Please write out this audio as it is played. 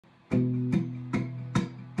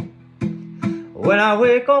When I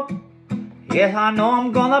wake up, yes, I know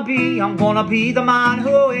I'm gonna be the man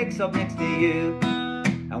who wakes up next to you.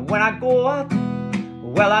 And when I go out,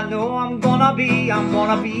 well, I know I'm gonna be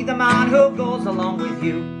the man who goes along with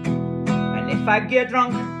you. And if I get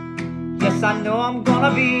drunk, yes, I know I'm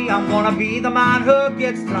gonna be the man who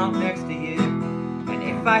gets drunk next to you. And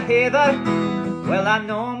if I hear that, well, I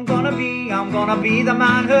know I'm gonna be the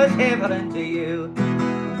man who's heaven to you.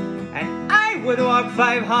 And I would walk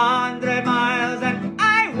 500 miles, and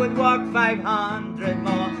I would walk 500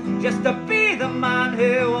 more, just to be the man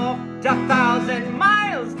who walked 1,000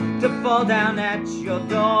 miles to fall down at your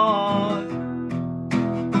door.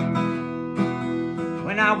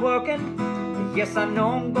 When I'm working, yes, I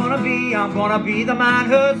know I'm gonna be the man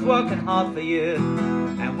who's working hard for you.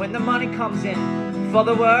 And when the money comes in for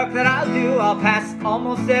the work that I'll do, I'll pass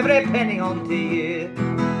almost every penny on to you.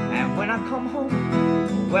 And when I come home,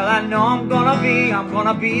 well, I know I'm gonna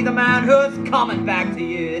be the man who's coming back to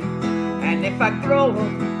you. And if I grow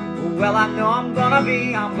old, well, I know I'm gonna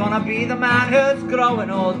be the man who's growing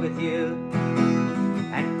old with you.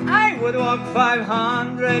 And I would walk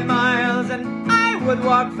 500 miles, and I would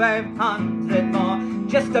walk 500 more,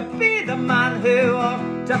 just to be the man who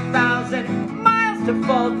walked 1,000 miles to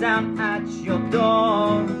fall down at your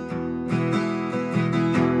door.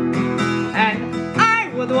 And I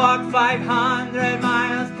would walk 500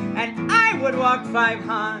 miles, and I would walk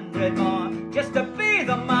 500 more, just to be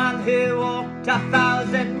the man who walked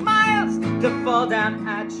 1,000 miles to fall down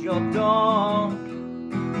at your door.